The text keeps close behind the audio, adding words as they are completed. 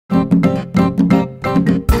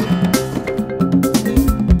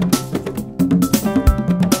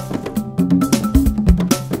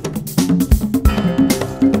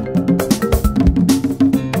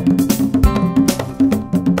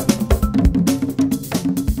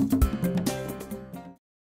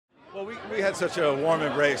had such a warm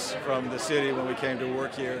embrace from the city when we came to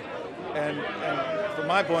work here. And from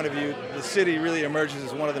my point of view, the city really emerges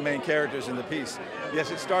as one of the main characters in the piece.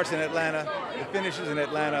 Yes, it starts in Atlanta, it finishes in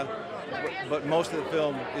Atlanta, but most of the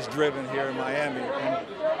film is driven here in Miami. And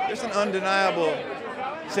there's an undeniable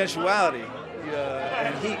sensuality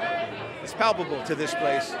and heat. It's palpable to this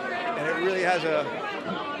place, and it really has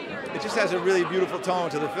it just has a really beautiful tone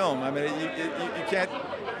to the film. I mean, you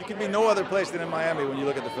can be no other place than in Miami when you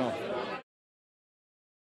look at the film.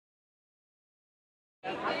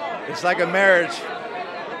 It's like a marriage.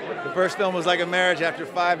 The first film was like a marriage after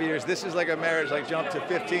 5 years. This is like a marriage like jumped to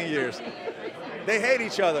 15 years. They hate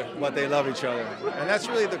each other, but they love each other. And that's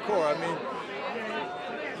really the core. I mean,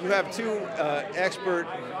 you have two expert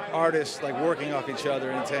artists like working off each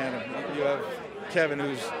other in tandem. You have Kevin,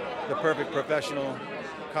 who's the perfect professional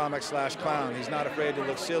comic/clown. He's not afraid to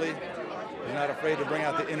look silly. He's not afraid to bring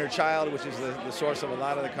out the inner child, which is the source of a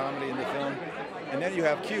lot of the comedy in the film. And then you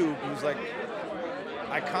have Cube, who's like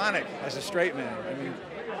iconic as a straight man. I mean,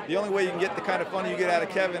 the only way you can get the kind of funny you get out of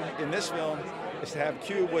Kevin in this film is to have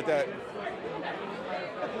Cube with that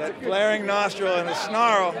flaring nostril and the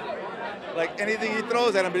snarl. Like anything he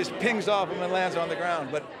throws at him, it just pings off him and lands on the ground.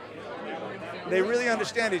 But they really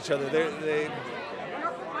understand each other.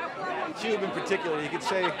 Cube in particular, you could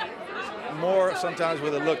say more sometimes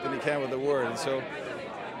with a look than you can with a word. And so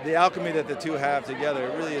the alchemy that the two have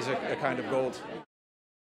together really is a kind of gold.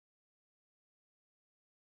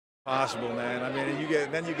 Possible, man. I mean,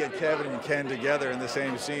 then you get Kevin and Ken together in the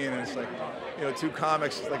same scene, and it's like, you know, two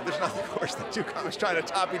comics. It's like there's nothing worse than two comics trying to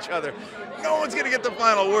top each other. No one's gonna get the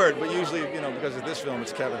final word, but usually, you know, because of this film,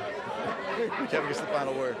 it's Kevin. Kevin gets the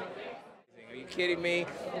final word. Are you kidding me?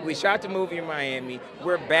 We shot the movie in Miami.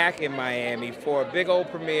 We're back in Miami for a big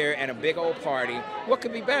old premiere and a big old party. What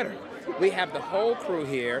could be better? We have the whole crew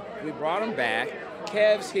here. We brought them back.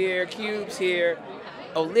 Kev's here. Cube's here.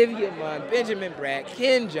 Olivia Munn, Benjamin Bratt,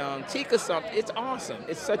 Ken Jeong, Tika Sumpter. It's awesome.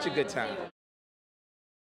 It's such a good time.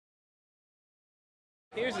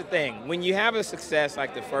 Here's the thing. When you have a success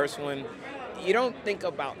like the first one, you don't think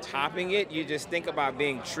about topping it. You just think about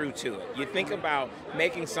being true to it. You think about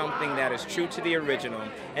making something that is true to the original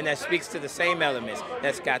and that speaks to the same elements.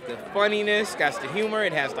 That's got the funniness, got the humor,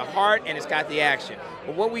 it has the heart, and it's got the action.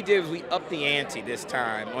 But what we did was we upped the ante this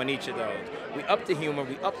time on each of those. We upped the humor,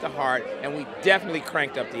 we upped the heart, and we definitely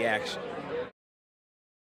cranked up the action.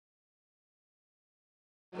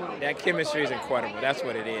 That chemistry is incredible. That's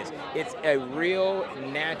what it is. It's a real,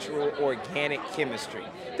 natural, organic chemistry.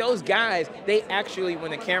 Those guys, they actually,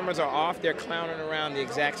 when the cameras are off, they're clowning around the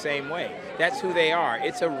exact same way. That's who they are.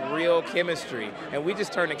 It's a real chemistry. And we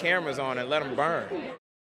just turn the cameras on and let them burn.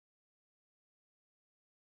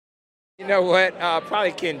 You know what?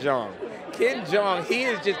 Probably Ken Jeong. Ken Jeong,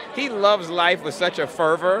 he loves life with such a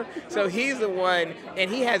fervor. So he's the one, and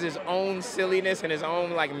he has his own silliness and his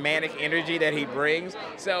own like manic energy that he brings.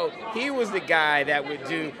 So he was the guy that would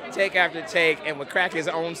do take after take and would crack his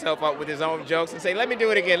own self up with his own jokes and say, let me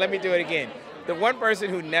do it again, let me do it again. The one person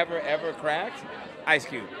who never ever cracked, Ice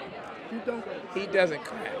Cube. He doesn't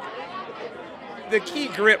crack. The key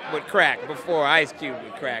grip would crack before Ice Cube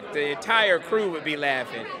would crack. The entire crew would be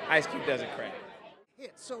laughing. Ice Cube doesn't crack.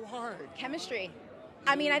 It's so hard. Chemistry.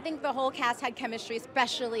 I mean, I think the whole cast had chemistry,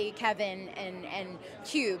 especially Kevin and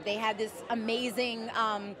Cube. They had this amazing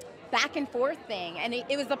back and forth thing, and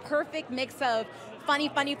it was the perfect mix of funny,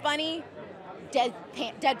 deadpan,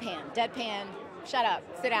 shut up,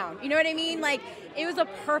 sit down. You know what I mean? Like, it was a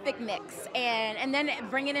perfect mix, and then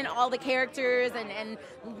bringing in all the characters and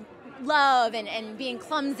love and being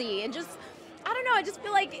clumsy and just, I don't know, I just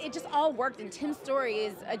feel like it just all worked, and Tim's story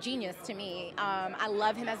is a genius to me. I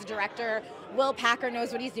love him as a director. Will Packer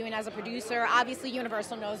knows what he's doing as a producer. Obviously,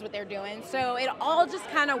 Universal knows what they're doing. So it all just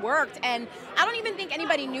kind of worked, and I don't even think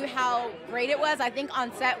anybody knew how great it was. I think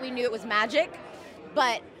on set we knew it was magic,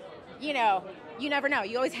 but, you know, you never know.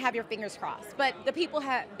 You always have your fingers crossed. But the people,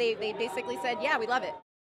 they basically said, yeah, we love it.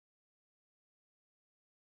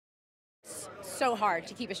 So hard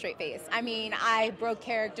to keep a straight face. I mean, I broke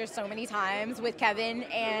character so many times with Kevin,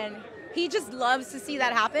 and he just loves to see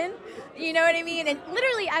that happen. You know what I mean? And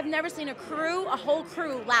literally, I've never seen a whole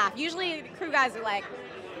crew laugh. Usually, the crew guys are like,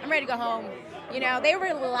 I'm ready to go home. You know, they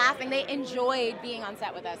were laughing. They enjoyed being on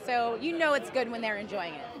set with us. So you know it's good when they're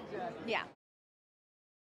enjoying it. Yeah.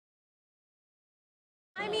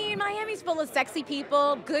 I mean, Miami's full of sexy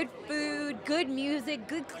people, good food, good music,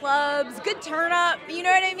 good clubs, good turn up, you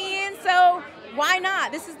know what I mean? So why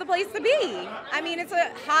not? This is the place to be. I mean, it's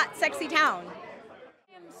a hot, sexy town.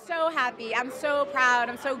 I'm so happy. I'm so proud.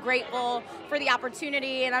 I'm so grateful for the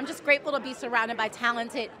opportunity, and I'm just grateful to be surrounded by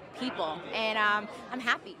talented people, and I'm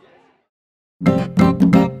happy. you.